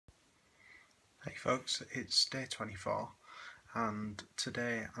Hey folks, it's day 24 and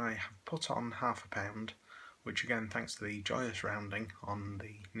today I have put on half a pound, which again, thanks to the joyous rounding on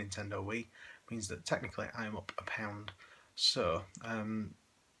the Nintendo Wii, means that technically I am up a pound. So I'm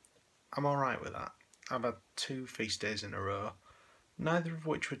alright with that. I've had 2 feast days in a row, neither of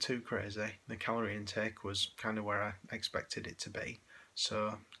which were too crazy. The calorie intake was kind of where I expected it to be.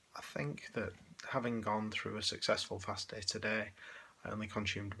 So I think that having gone through a successful fast day today, I only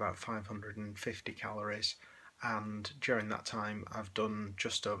consumed about 550 calories, and during that time I've done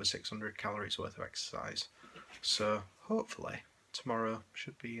just over 600 calories worth of exercise. So hopefully tomorrow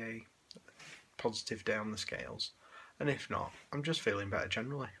should be a positive day on the scales, and if not, I'm just feeling better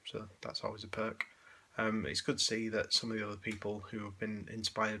generally, so that's always a perk. It's good to see that some of the other people who have been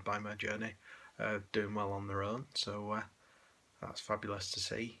inspired by my journey are doing well on their own, so that's fabulous to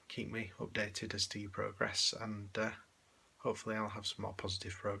see. Keep me updated as to your progress, and hopefully I'll have some more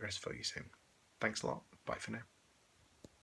positive progress for you soon. Thanks a lot. Bye for now.